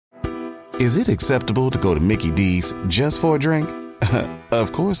Is it acceptable to go to Mickey D's just for a drink?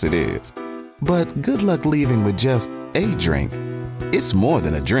 Of course it is. But good luck leaving with just a drink. It's more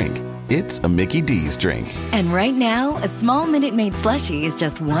than a drink. It's a Mickey D's drink. And right now, a small Minute Maid slushie is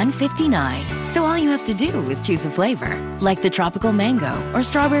just $1.59. So all you have to do is choose a flavor, like the tropical mango or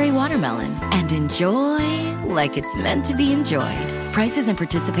strawberry watermelon, and enjoy like it's meant to be enjoyed. Prices and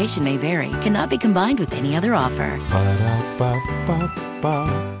participation may vary. Cannot be combined with any other offer. Ba-da-ba-ba-ba.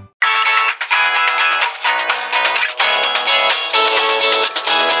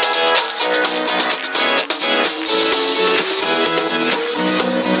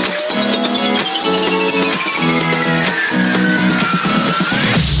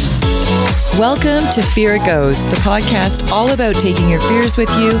 Welcome to Fear It Goes, the podcast all about taking your fears with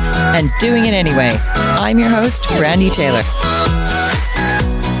you and doing it anyway. I'm your host, Brandy Taylor.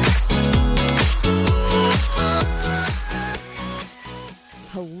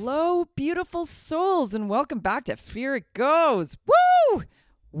 Hello, beautiful souls, and welcome back to Fear It Goes. Woo!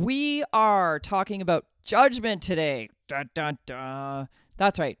 We are talking about judgment today. Dun, dun, dun.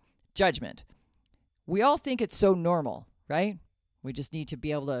 That's right, judgment. We all think it's so normal, right? We just need to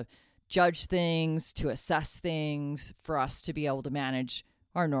be able to judge things, to assess things, for us to be able to manage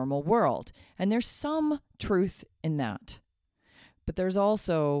our normal world. And there's some truth in that. But there's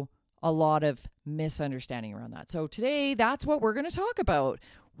also a lot of misunderstanding around that. So today, that's what we're going to talk about.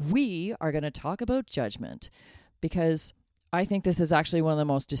 We are going to talk about judgment because I think this is actually one of the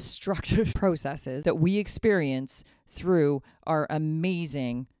most destructive processes that we experience through our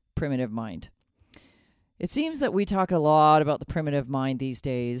amazing primitive mind. It seems that we talk a lot about the primitive mind these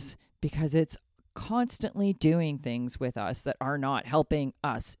days because it's constantly doing things with us that are not helping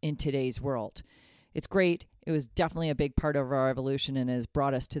us in today's world. It's great. It was definitely a big part of our evolution and has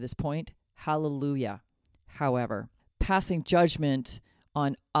brought us to this point. Hallelujah. However, passing judgment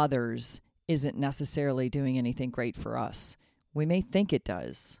on others isn't necessarily doing anything great for us. We may think it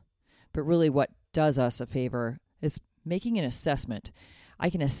does, but really what does us a favor is making an assessment.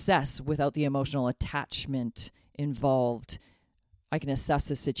 I can assess without the emotional attachment involved. I can assess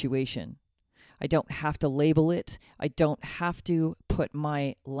a situation. I don't have to label it. I don't have to put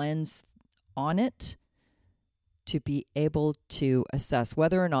my lens on it to be able to assess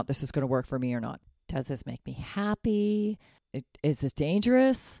whether or not this is going to work for me or not. Does this make me happy? Is this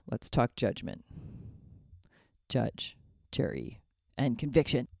dangerous? Let's talk judgment. Judge, jury, and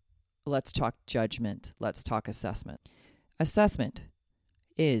conviction. Let's talk judgment. Let's talk assessment. Assessment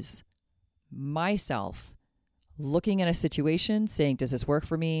is myself looking at a situation, saying, does this work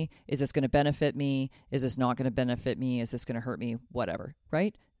for me? Is this going to benefit me? Is this not going to benefit me? Is this going to hurt me? Whatever,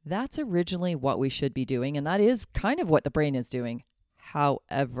 right? That's originally what we should be doing, and that is kind of what the brain is doing.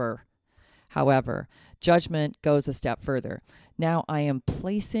 However, judgment goes a step further. Now I am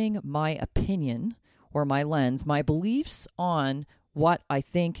placing my opinion or my lens, my beliefs on what I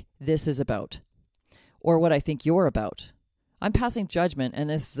think this is about or what I think you're about. I'm passing judgment,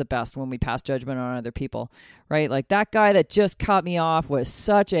 and this is the best when we pass judgment on other people, right? Like that guy that just cut me off was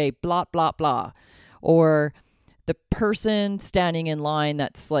such a blah, blah, blah. Or the person standing in line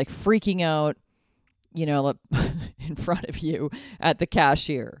that's like freaking out, in front of you at the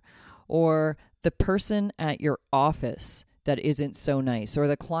cashier. Or the person at your office that isn't so nice. Or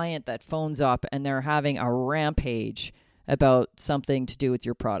the client that phones up and they're having a rampage about something to do with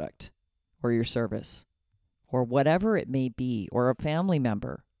your product or your service, or whatever it may be, or a family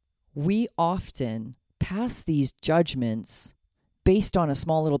member. We often pass these judgments based on a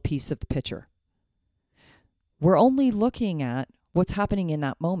small little piece of the picture. We're only looking at what's happening in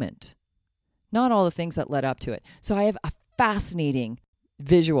that moment, not all the things that led up to it. So I have a fascinating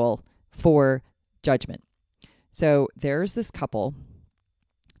visual for judgment. So there's this couple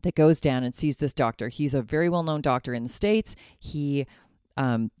that goes down and sees this doctor. He's a very well-known doctor in the States. He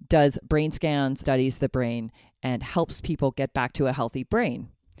does brain scans, studies the brain, and helps people get back to a healthy brain.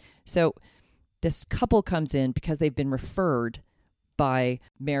 So this couple comes in because they've been referred by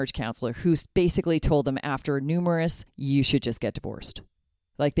marriage counselor who's basically told them after numerous, you should just get divorced.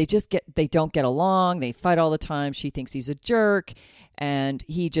 Like they don't get along. They fight all the time. She thinks he's a jerk and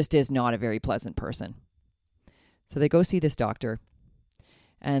he just is not a very pleasant person. So they go see this doctor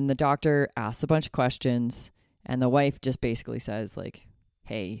and the doctor asks a bunch of questions and the wife just basically says like,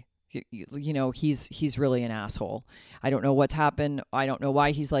 hey, he's really an asshole. I don't know what's happened. I don't know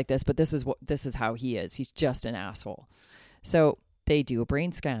why he's like this, but this is how he is. He's just an asshole. So they do a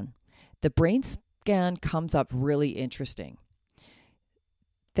brain scan. The brain scan comes up really interesting.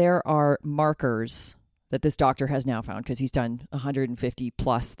 There are markers that this doctor has now found because he's done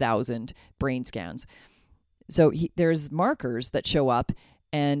 150,000+ brain scans. So there's markers that show up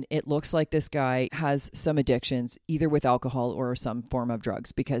And it looks like this guy has some addictions, either with alcohol or some form of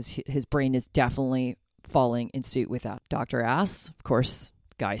drugs, because his brain is definitely falling in suit with that. Doctor asks, of course,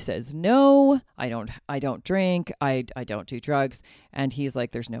 guy says, no, I don't drink. I don't do drugs. And he's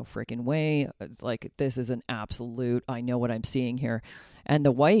like, there's no freaking way. It's like, this is an absolute, I know what I'm seeing here. And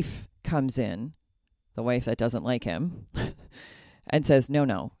the wife comes in, the wife that doesn't like him, and says,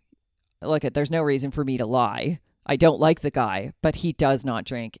 no, look, there's no reason for me to lie. I don't like the guy, but he does not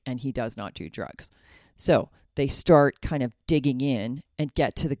drink and he does not do drugs. So they start kind of digging in and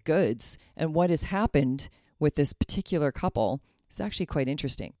get to the goods. And what has happened with this particular couple is actually quite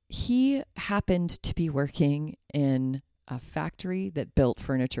interesting. He happened to be working in a factory that built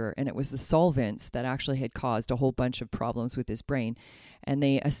furniture, and it was the solvents that actually had caused a whole bunch of problems with his brain. And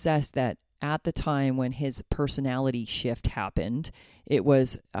they assessed that at the time when his personality shift happened, it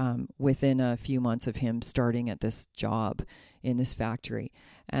was within a few months of him starting at this job in this factory.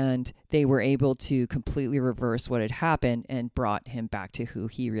 And they were able to completely reverse what had happened and brought him back to who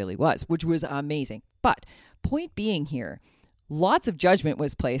he really was, which was amazing. But point being here, lots of judgment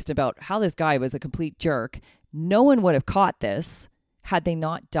was placed about how this guy was a complete jerk. No one would have caught this had they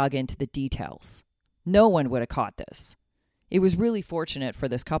not dug into the details. No one would have caught this. It was really fortunate for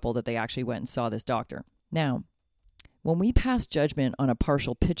this couple that they actually went and saw this doctor. Now, when we pass judgment on a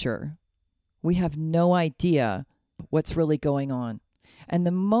partial picture, we have no idea what's really going on. And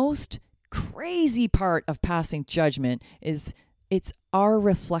the most crazy part of passing judgment is it's our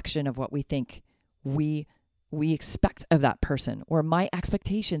reflection of what we think we expect of that person, or my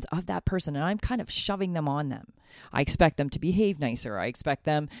expectations of that person, and I'm kind of shoving them on them. I expect them to behave nicer. I expect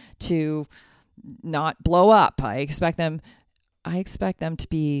them to not blow up. I expect them to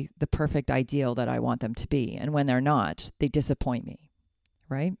be the perfect ideal that I want them to be. And when they're not, they disappoint me,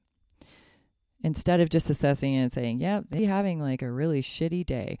 right? Instead of just assessing and saying, yeah, they're having like a really shitty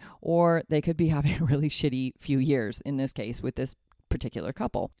day, or they could be having a really shitty few years, in this case with this particular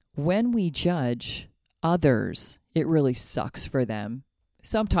couple. When we judge others, it really sucks for them.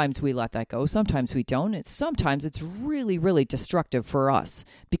 Sometimes we let that go. Sometimes we don't. Sometimes it's really, really destructive for us,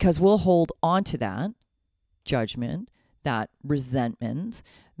 because we'll hold on to that judgment, that resentment,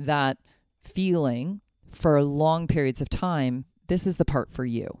 that feeling for long periods of time. This is the part for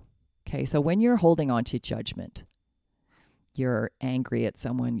you. Okay, so when you're holding on to judgment, you're angry at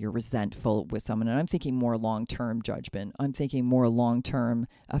someone, you're resentful with someone, and I'm thinking more long-term judgment. I'm thinking more long-term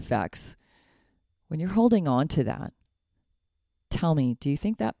effects. When you're holding on to that, tell me, do you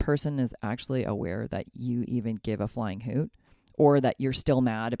think that person is actually aware that you even give a flying hoot? Or that you're still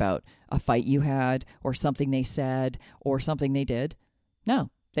mad about a fight you had, or something they said, or something they did?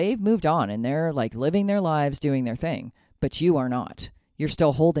 No, they've moved on and they're like living their lives, doing their thing, but you are not. You're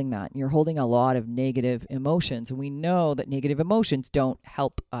still holding that. You're holding a lot of negative emotions, and we know that negative emotions don't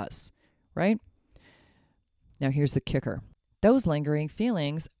help us, right? Now here's the kicker. Those lingering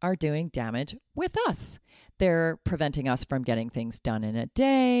feelings are doing damage with us. They're preventing us from getting things done in a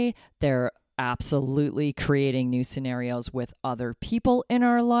day. They're absolutely creating new scenarios with other people in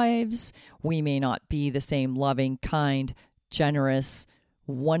our lives. We may not be the same loving, kind, generous,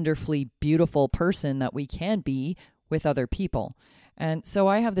 wonderfully beautiful person that we can be with other people. And so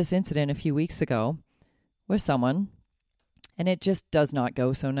I have this incident a few weeks ago with someone, and it just does not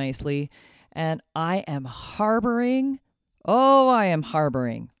go so nicely. And I am harboring.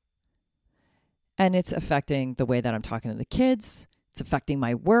 And it's affecting the way that I'm talking to the kids. It's affecting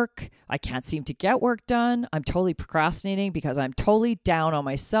my work. I can't seem to get work done. I'm totally procrastinating because I'm totally down on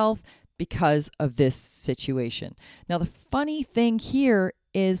myself because of this situation. Now, the funny thing here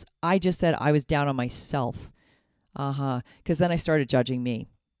is I just said I was down on myself. Because then I started judging me.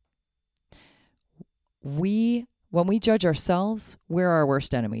 When we judge ourselves, we're our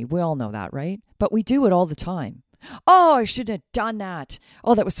worst enemy. We all know that, right? But we do it all the time. Oh, I shouldn't have done that.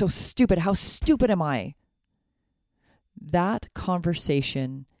 Oh, that was so stupid. How stupid am I? That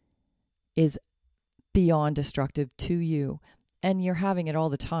conversation is beyond destructive to you, and you're having it all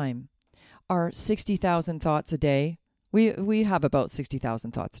the time. Our 60,000 thoughts a day, we have about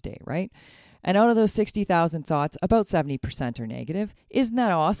 60,000 thoughts a day, right? And out of those 60,000 thoughts, about 70% are negative. Isn't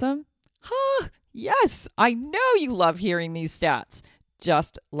that awesome? Yes, I know you love hearing these stats,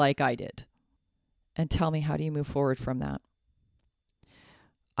 just like I did. And tell me, how do you move forward from that?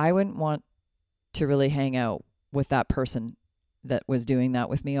 I wouldn't want to really hang out with that person that was doing that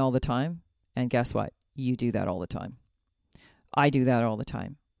with me all the time. And guess what? You do that all the time. I do that all the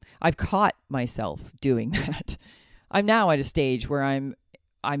time. I've caught myself doing that. I'm now at a stage where I'm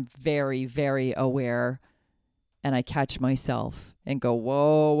very, very aware, and I catch myself and go,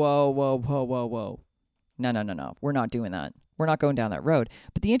 whoa. No. We're not doing that. we're not going down that road.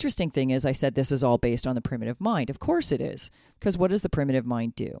 But the interesting thing is, I said this is all based on the primitive mind. Of course it is, because what does the primitive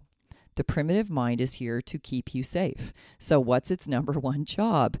mind do? The primitive mind is here to keep you safe. So what's its number one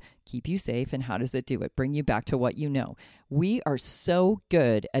job? Keep you safe. And how does it do it? Bring you back to what you know. We are so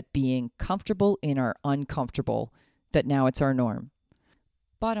good at being comfortable in our uncomfortable that now it's our norm.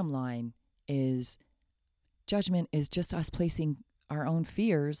 Bottom line is, judgment is just us placing our own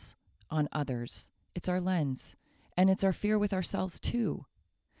fears on others. It's our lens. And it's our fear with ourselves too.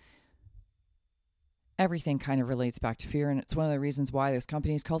 Everything kind of relates back to fear, and it's one of the reasons why this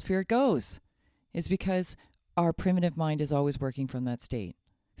company is called Fear It Goes, is because our primitive mind is always working from that state.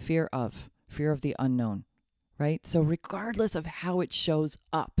 Fear of the unknown, right? So regardless of how it shows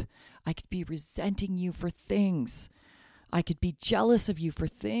up, I could be resenting you for things. I could be jealous of you for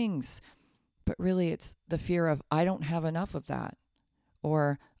things. But really it's the fear of, I don't have enough of that.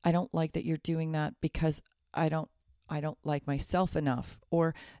 Or I don't like that you're doing that because I don't like myself enough.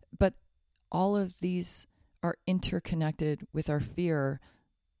 But all of these are interconnected with our fear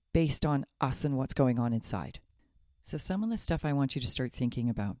based on us and what's going on inside. So some of the stuff I want you to start thinking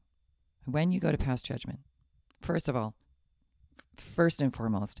about when you go to pass judgment. First of all, first and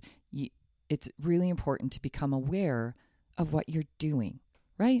foremost, it's really important to become aware of what you're doing,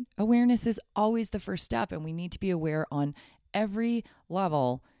 right? Awareness is always the first step, and we need to be aware on every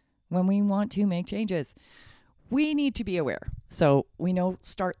level when we want to make changes. We need to be aware. So we know,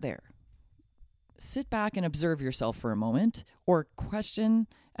 start there. Sit back and observe yourself for a moment, or question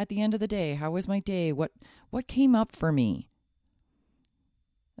at the end of the day, how was my day? What came up for me?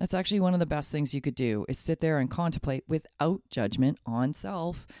 That's actually one of the best things you could do, is sit there and contemplate without judgment on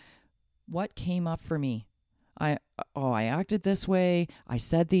self. What came up for me? I acted this way. I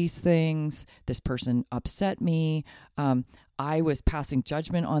said these things. This person upset me. I was passing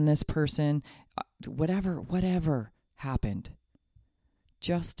judgment on this person. Whatever happened.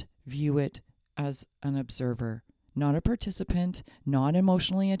 Just view it as an observer, not a participant, not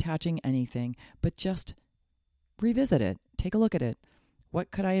emotionally attaching anything, but just revisit it. Take a look at it.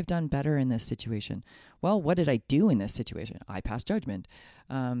 What could I have done better in this situation? Well, what did I do in this situation? I passed judgment.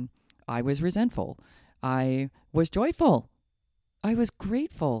 I was resentful. I was joyful. I was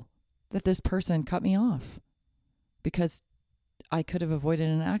grateful that this person cut me off because I could have avoided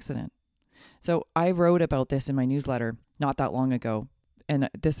an accident. So I wrote about this in my newsletter not that long ago. And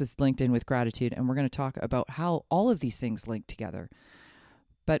this is linked in with gratitude. And we're going to talk about how all of these things link together.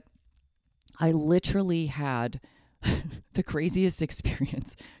 But I literally had the craziest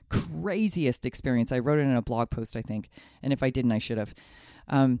experience. I wrote it in a blog post, I think. And if I didn't, I should have.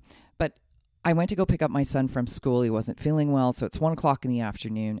 But I went to go pick up my son from school. He wasn't feeling well. So it's 1:00 in the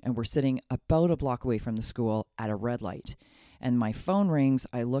afternoon. And we're sitting about a block away from the school at a red light. And my phone rings.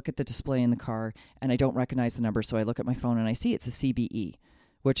 I look at the display in the car and I don't recognize the number. So I look at my phone and I see it's a CBE,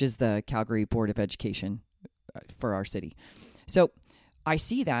 which is the Calgary Board of Education for our city. So I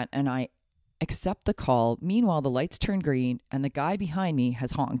see that and I accept the call. Meanwhile, the lights turn green and the guy behind me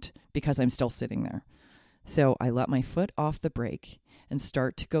has honked because I'm still sitting there. So I let my foot off the brake and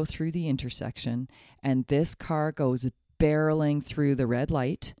start to go through the intersection. And this car goes barreling through the red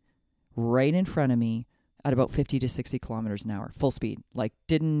light right in front of me at about 50 to 60 kilometers an hour, full speed. Like,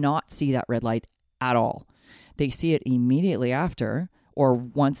 did not see that red light at all. They see it immediately after, or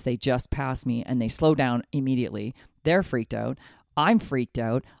once they just pass me and they slow down immediately. They're freaked out. I'm freaked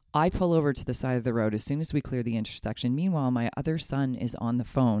out. I pull over to the side of the road as soon as we clear the intersection. Meanwhile, my other son is on the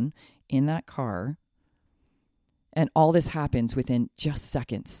phone in that car. And all this happens within just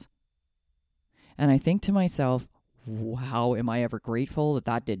seconds. And I think to myself, wow, am I ever grateful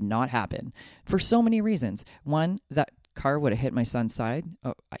that did not happen? For so many reasons. One, that car would have hit my son's side.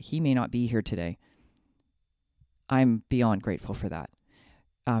 Oh, he may not be here today. I'm beyond grateful for that.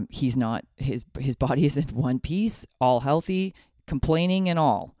 He's not, his body is in one piece, all healthy, complaining and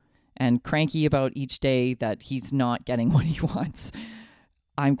all, and cranky about each day that he's not getting what he wants.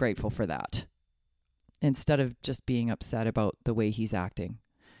 I'm grateful for that. Instead of just being upset about the way he's acting.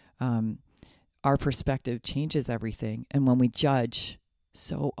 Our perspective changes everything. And when we judge,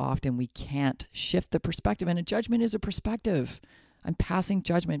 so often we can't shift the perspective. And a judgment is a perspective. I'm passing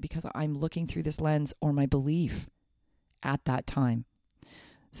judgment because I'm looking through this lens or my belief at that time.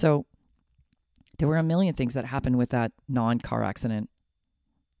 So there were a million things that happened with that non-car accident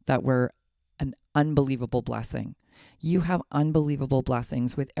that were an unbelievable blessing. You have unbelievable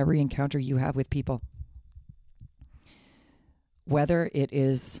blessings with every encounter you have with people. Whether it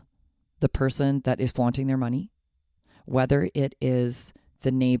is the person that is flaunting their money, whether it is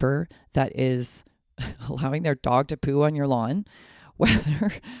the neighbor that is allowing their dog to poo on your lawn,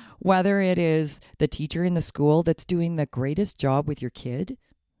 whether it is the teacher in the school that's doing the greatest job with your kid,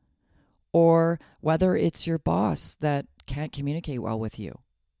 or whether it's your boss that can't communicate well with you.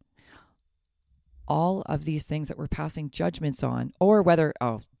 All of these things that we're passing judgments on, or whether,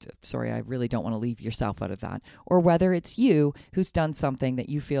 I really don't want to leave yourself out of that, or whether it's you who's done something that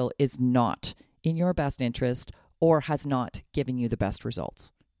you feel is not in your best interest or has not given you the best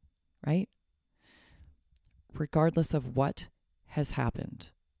results, right? Regardless of what has happened,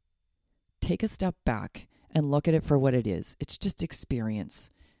 take a step back and look at it for what it is. It's just experience.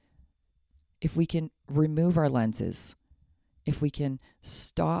 If we can remove our lenses, if we can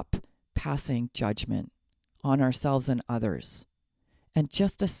stop passing judgment on ourselves and others and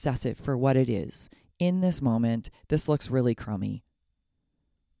just assess it for what it is. In this moment, this looks really crummy.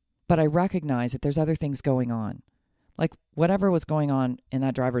 But I recognize that there's other things going on. Like whatever was going on in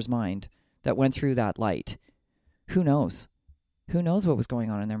that driver's mind that went through that light. Who knows? Who knows what was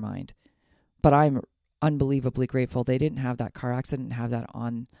going on in their mind? But I'm unbelievably grateful they didn't have that car accident and have that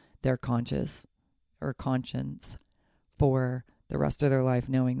on their conscience for the rest of their life,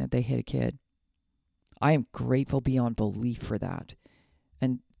 knowing that they hit a kid. I am grateful beyond belief for that.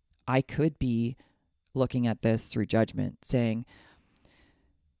 And I could be looking at this through judgment, saying,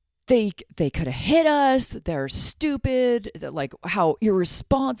 they could have hit us, they're stupid, they're like, how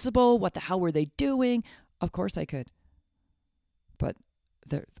irresponsible, what the hell were they doing? Of course I could. But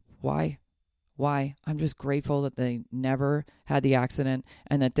why? Why? I'm just grateful that they never had the accident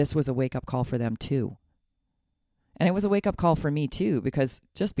and that this was a wake-up call for them too. And it was a wake-up call for me too, because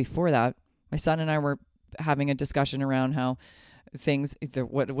just before that, my son and I were having a discussion around how things,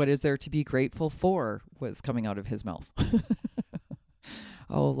 what is there to be grateful for, was coming out of his mouth.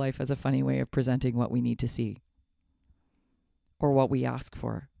 Oh, life has a funny way of presenting what we need to see or what we ask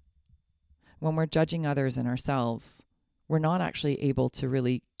for. When we're judging others and ourselves, we're not actually able to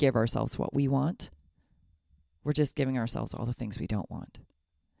really give ourselves what we want. We're just giving ourselves all the things we don't want.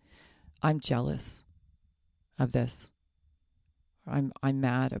 I'm jealous of this. I'm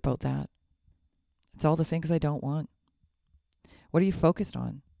mad about that. It's all the things I don't want. What are you focused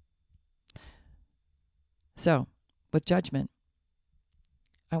on? So, with judgment,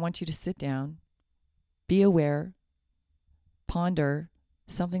 I want you to sit down, be aware, ponder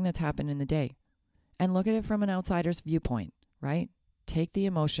something that's happened in the day, and look at it from an outsider's viewpoint, right? Take the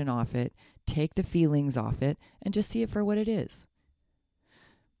emotion off it, take the feelings off it, and just see it for what it is.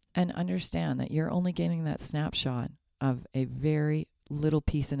 And understand that you're only getting that snapshot of a very little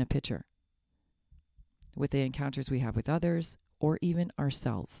piece in a picture with the encounters we have with others or even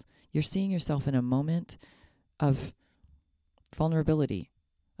ourselves. You're seeing yourself in a moment of vulnerability,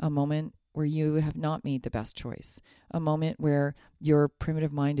 a moment where you have not made the best choice, a moment where your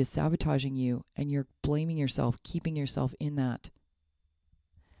primitive mind is sabotaging you and you're blaming yourself, keeping yourself in that.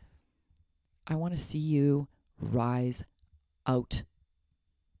 I want to see you rise out.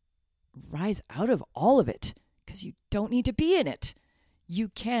 Rise out of all of it, because you don't need to be in it. You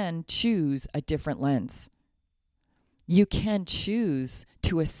can choose a different lens. You can choose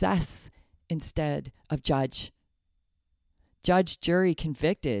to assess instead of judge. Judge, jury,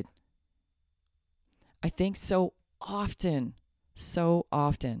 convicted. I think so often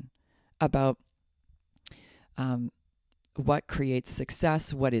about what creates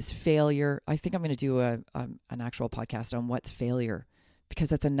success, what is failure. I think I'm going to do an actual podcast on what's failure, because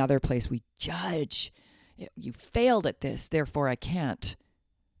that's another place we judge. You failed at this, therefore I can't.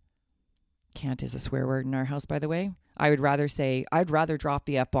 Can't is a swear word in our house, by the way. I'd rather drop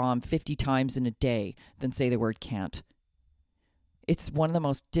the F-bomb 50 times in a day than say the word can't. It's one of the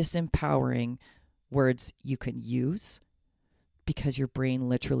most disempowering words you can use, because your brain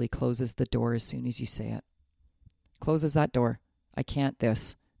literally closes the door as soon as you say it. Closes that door. I can't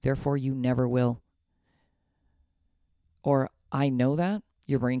this, therefore you never will. Or I know that,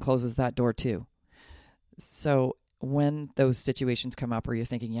 your brain closes that door too. So when those situations come up where you're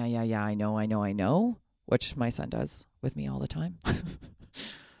thinking, yeah, I know, which my son does with me all the time.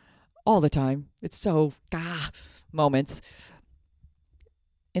 All the time. It's so, moments.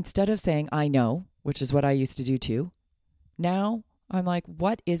 Instead of saying, I know, which is what I used to do too, now I'm like,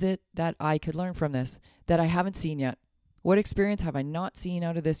 what is it that I could learn from this that I haven't seen yet? What experience have I not seen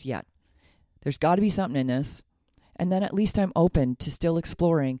out of this yet? There's got to be something in this. And then at least I'm open to still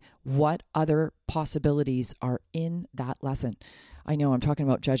exploring what other possibilities are in that lesson. I know I'm talking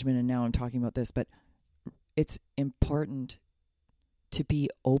about judgment and now I'm talking about this, but it's important to be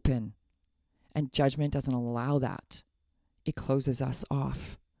open. And judgment doesn't allow that. It closes us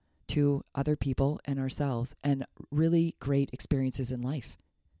off to other people and ourselves and really great experiences in life.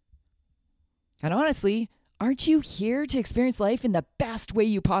 And honestly, Aren't you here to experience life in the best way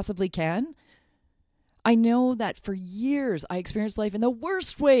you possibly can? I know that for years I experienced life in the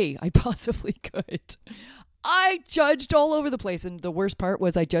worst way I possibly could. I judged all over the place, and the worst part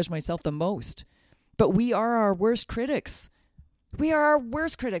was I judged myself the most. But we are our worst critics. We are our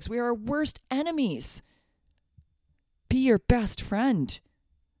worst critics. We are our worst enemies. Be your best friend.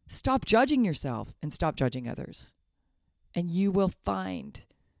 Stop judging yourself and stop judging others. And you will find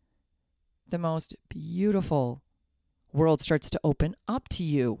the most beautiful world starts to open up to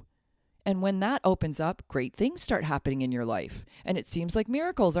you. And when that opens up, great things start happening in your life. And it seems like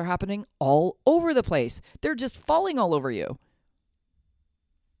miracles are happening all over the place. They're just falling all over you.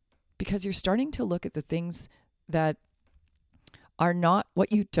 Because you're starting to look at the things that are not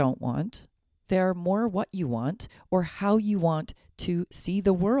what you don't want. They're more what you want or how you want to see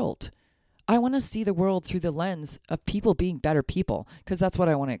the world. I want to see the world through the lens of people being better people, because that's what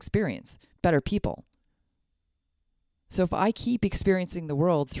I want to experience, better people. So if I keep experiencing the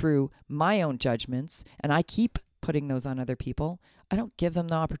world through my own judgments and I keep putting those on other people, I don't give them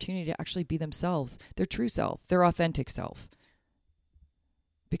the opportunity to actually be themselves, their true self, their authentic self.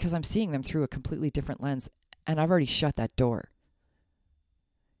 Because I'm seeing them through a completely different lens, and I've already shut that door.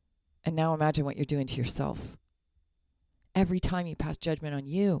 And now imagine what you're doing to yourself. Every time you pass judgment on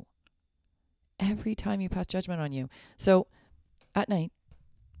you. Every time you pass judgment on you. So at night,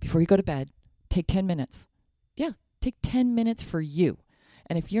 before you go to bed, take 10 minutes. Yeah, take 10 minutes for you.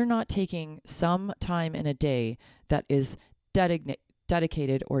 And if you're not taking some time in a day that is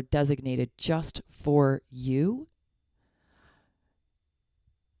dedicated or designated just for you,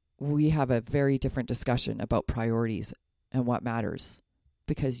 we have a very different discussion about priorities and what matters.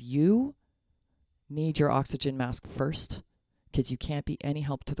 Because you need your oxygen mask first, because you can't be any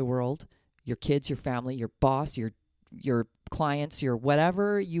help to the world, your kids, your family, your boss, your clients, your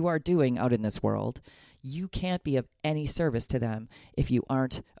whatever you are doing out in this world. You can't be of any service to them if you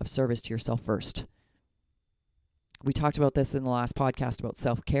aren't of service to yourself first. We talked about this in the last podcast about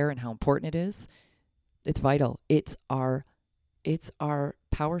self-care and how important it is. It's vital. It's our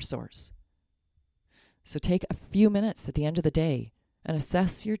power source. So take a few minutes at the end of the day and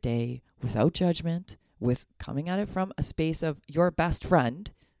assess your day without judgment, with coming at it from a space of your best friend.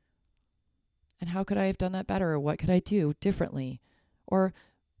 And how could I have done that better? Or what could I do differently? Or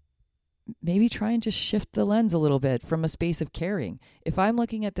maybe try and just shift the lens a little bit from a space of caring. If I'm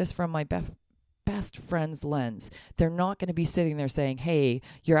looking at this from my best friend's lens, they're not going to be sitting there saying, hey,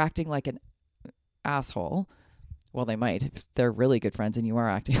 you're acting like an asshole. Well, they might if they're really good friends and you are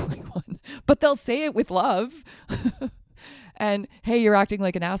acting like one. But they'll say it with love. And, hey, you're acting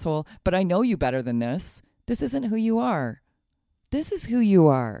like an asshole, but I know you better than this. This isn't who you are. This is who you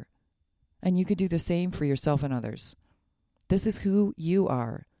are. And you could do the same for yourself and others. This is who you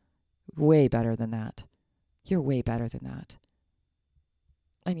are. Way better than that. You're way better than that.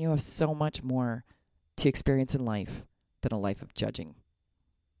 And you have so much more to experience in life than a life of judging.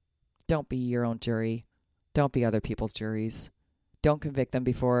 Don't be your own jury. Don't be other people's juries. Don't convict them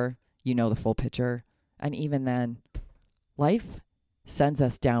before you know the full picture. And even then, life sends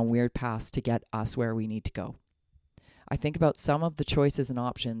us down weird paths to get us where we need to go. I think about some of the choices and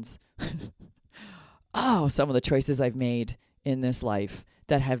options. Some of the choices I've made in this life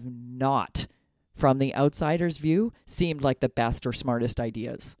that have not, from the outsider's view, seemed like the best or smartest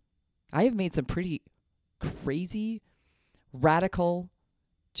ideas. I have made some pretty crazy, radical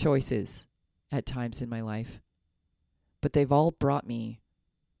choices at times in my life. But they've all brought me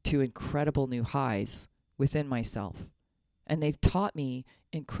to incredible new highs within myself. And they've taught me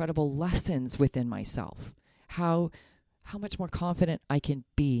incredible lessons within myself. How much more confident I can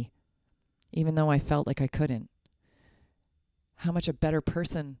be, even though I felt like I couldn't. How much a better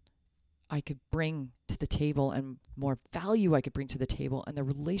person I could bring to the table and more value I could bring to the table and the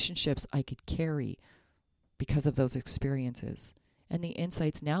relationships I could carry because of those experiences. And the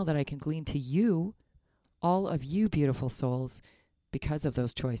insights now that I can glean to you, all of you beautiful souls, because of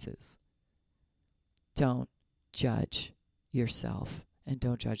those choices. Don't judge yourself and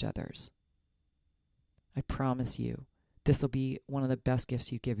don't judge others. I promise you, this will be one of the best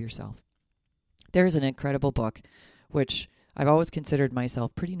gifts you give yourself. There's an incredible book, which I've always considered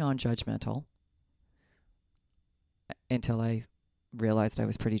myself pretty non-judgmental until I realized I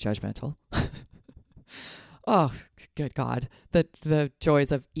was pretty judgmental. Oh, good God. The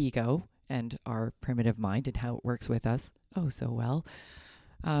joys of ego and our primitive mind and how it works with us. Oh, so well.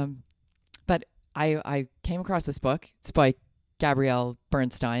 But I came across this book. It's by Gabrielle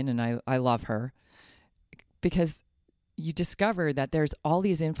Bernstein, and I love her because you discover that there's all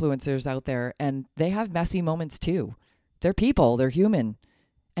these influencers out there and they have messy moments too. They're people, they're human.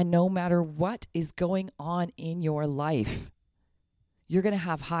 And no matter what is going on in your life, you're going to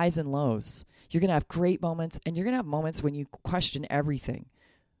have highs and lows. You're going to have great moments, and you're going to have moments when you question everything,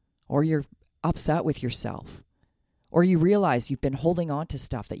 or you're upset with yourself, or you realize you've been holding on to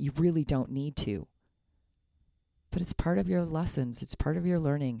stuff that you really don't need to. But it's part of your lessons. It's part of your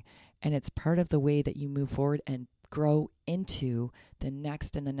learning, and it's part of the way that you move forward and grow into the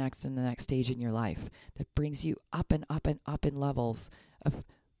next and the next and the next stage in your life that brings you up and up and up in levels of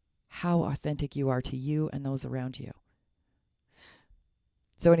how authentic you are to you and those around you.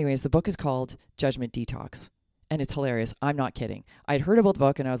 So anyways, the book is called Judgment Detox, and it's hilarious. I'm not kidding. I'd heard about the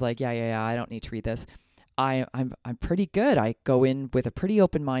book and I was like, yeah, I don't need to read this. I'm pretty good. I go in with a pretty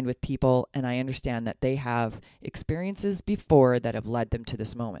open mind with people, and I understand that they have experiences before that have led them to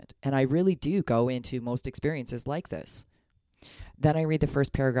this moment. And I really do go into most experiences like this. Then I read the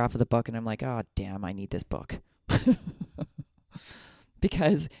first paragraph of the book and I'm like, oh, damn, I need this book.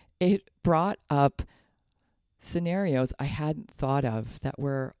 Because it brought up scenarios I hadn't thought of that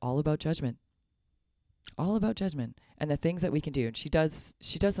were all about judgment. All about judgment and the things that we can do. And she does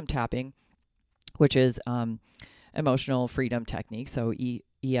some tapping, which is emotional freedom technique, so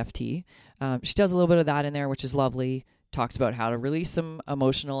EFT. She does a little bit of that in there, which is lovely. Talks about how to release some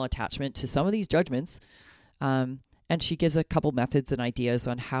emotional attachment to some of these judgments. And she gives a couple methods and ideas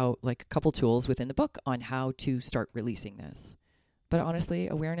on how, like a couple tools within the book on how to start releasing this. But honestly,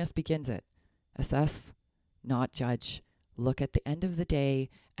 awareness begins it. Assess, not judge. Look at the end of the day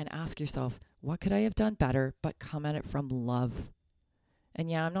and ask yourself, what could I have done better, but come at it from love. And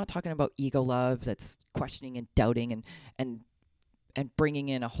yeah, I'm not talking about ego love that's questioning and doubting and bringing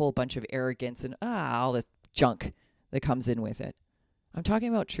in a whole bunch of arrogance and all the junk that comes in with it. I'm talking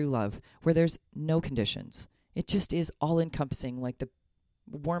about true love where there's no conditions. It just is all-encompassing, like the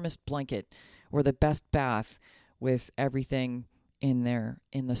warmest blanket or the best bath with everything in there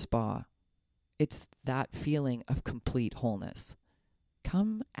in the spa. It's that feeling of complete wholeness.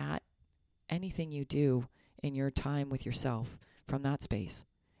 Come at anything you do in your time with yourself from that space.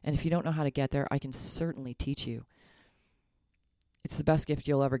 And if you don't know how to get there, I can certainly teach you. It's the best gift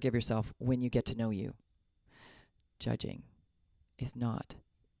you'll ever give yourself when you get to know you. Judging is not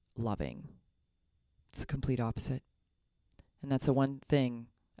loving. It's the complete opposite. And that's the one thing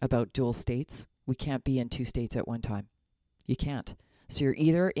about dual states. We can't be in two states at one time. You can't. So you're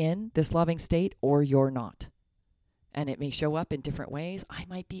either in this loving state or you're not. And it may show up in different ways. I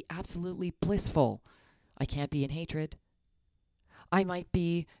might be absolutely blissful. I can't be in hatred. I might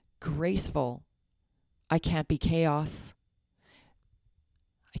be graceful. I can't be chaos.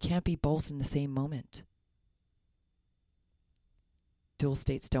 I can't be both in the same moment. Dual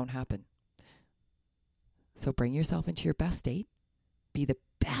states don't happen. So bring yourself into your best state. Be the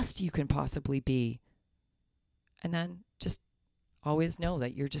best you can possibly be. And then just always know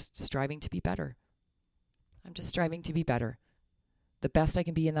that you're just striving to be better. I'm just striving to be better. The best I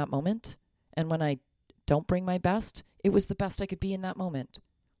can be in that moment. And when I don't bring my best, it was the best I could be in that moment.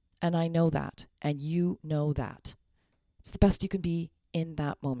 And I know that. And you know that. It's the best you can be in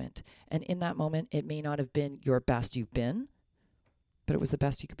that moment. And in that moment, it may not have been your best you've been, but it was the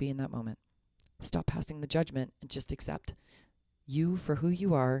best you could be in that moment. Stop passing the judgment and just accept you for who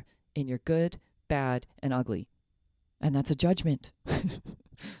you are in your good, bad, and ugly. And that's a judgment.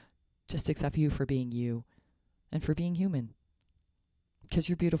 Just accept you for being you and for being human. Because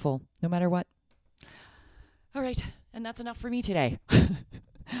you're beautiful, no matter what. All right, and that's enough for me today.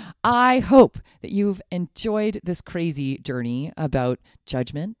 I hope that you've enjoyed this crazy journey about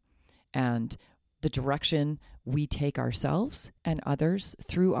judgment and the direction we take ourselves and others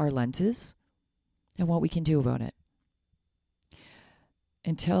through our lenses and what we can do about it.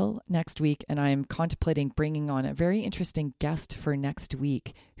 Until next week, and I'm contemplating bringing on a very interesting guest for next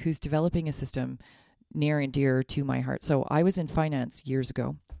week who's developing a system near and dear to my heart. So I was in finance years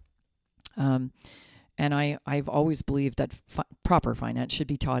ago. And I've always believed that proper finance should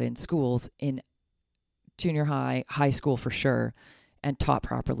be taught in schools, in junior high, high school for sure, and taught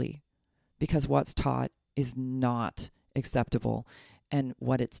properly. Because what's taught is not acceptable. And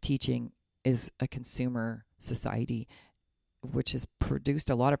what it's teaching is a consumer society, which has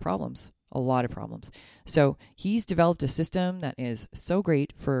produced a lot of problems. So he's developed a system that is so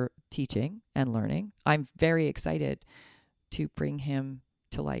great for teaching and learning. I'm very excited to bring him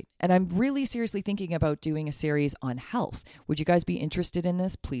to light. And I'm really seriously thinking about doing a series on health. Would you guys be interested in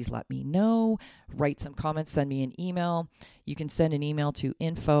this? Please let me know. Write some comments, send me an email. You can send an email to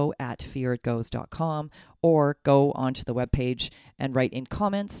info@fearitgoes.com or go onto the webpage and write in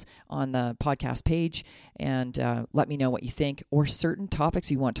comments on the podcast page and let me know what you think or certain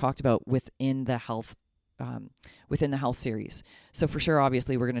topics you want talked about within the health within the health series. So for sure,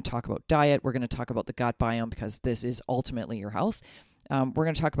 obviously, we're going to talk about diet. We're going to talk about the gut biome because this is ultimately your health. We're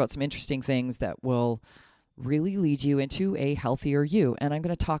going to talk about some interesting things that will really lead you into a healthier you. And I'm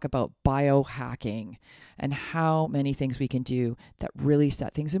going to talk about biohacking and how many things we can do that really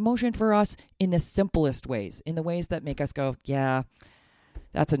set things in motion for us in the simplest ways, in the ways that make us go, yeah,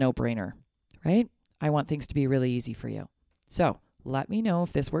 that's a no-brainer, right? I want things to be really easy for you. So let me know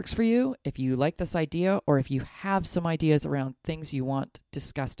if this works for you, if you like this idea, or if you have some ideas around things you want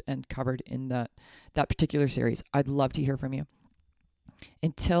discussed and covered in that particular series. I'd love to hear from you.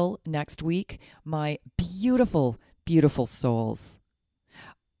 Until next week, my beautiful, beautiful souls.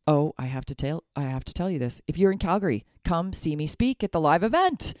 Oh, I have to tell you this. If you're in Calgary, come see me speak at the live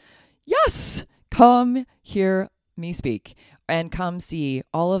event. Yes, come hear me speak and come see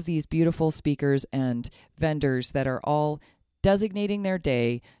all of these beautiful speakers and vendors that are all designating their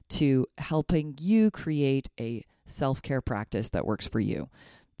day to helping you create a self-care practice that works for you.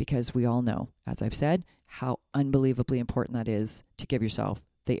 Because we all know, as I've said, how unbelievably important that is to give yourself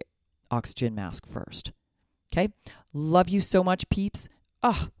the oxygen mask first. Okay? Love you so much, peeps.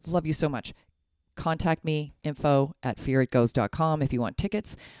 Oh, love you so much. Contact me, info@fearitgoes.com if you want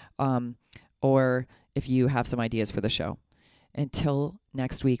tickets, or if you have some ideas for the show. Until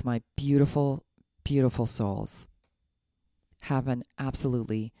next week, my beautiful, beautiful souls, have an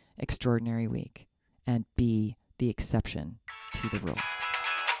absolutely extraordinary week and be the exception to the rule.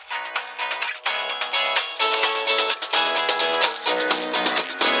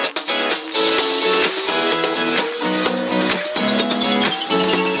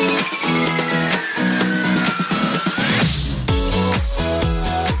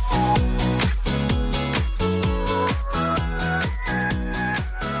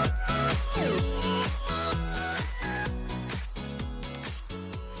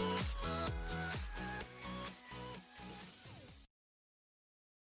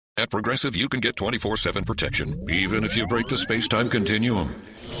 At Progressive, you can get 24/7 protection, even if you break the space-time continuum.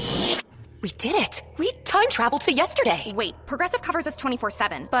 We did it! We time traveled to yesterday! Wait, Progressive covers us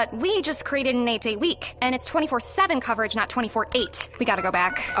 24/7, but we just created an 8-day week, and it's 24/7 coverage, not 24/8. We gotta go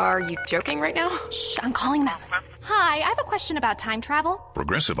back. Are you joking right now? Shh, I'm calling them. Hi, I have a question about time travel.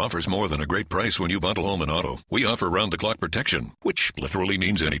 Progressive offers more than a great price when you bundle home and auto. We offer round-the-clock protection, which literally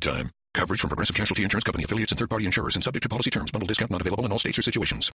means anytime. Coverage from Progressive Casualty Insurance Company, affiliates, and third-party insurers, and subject to policy terms. Bundle discount not available in all states or situations.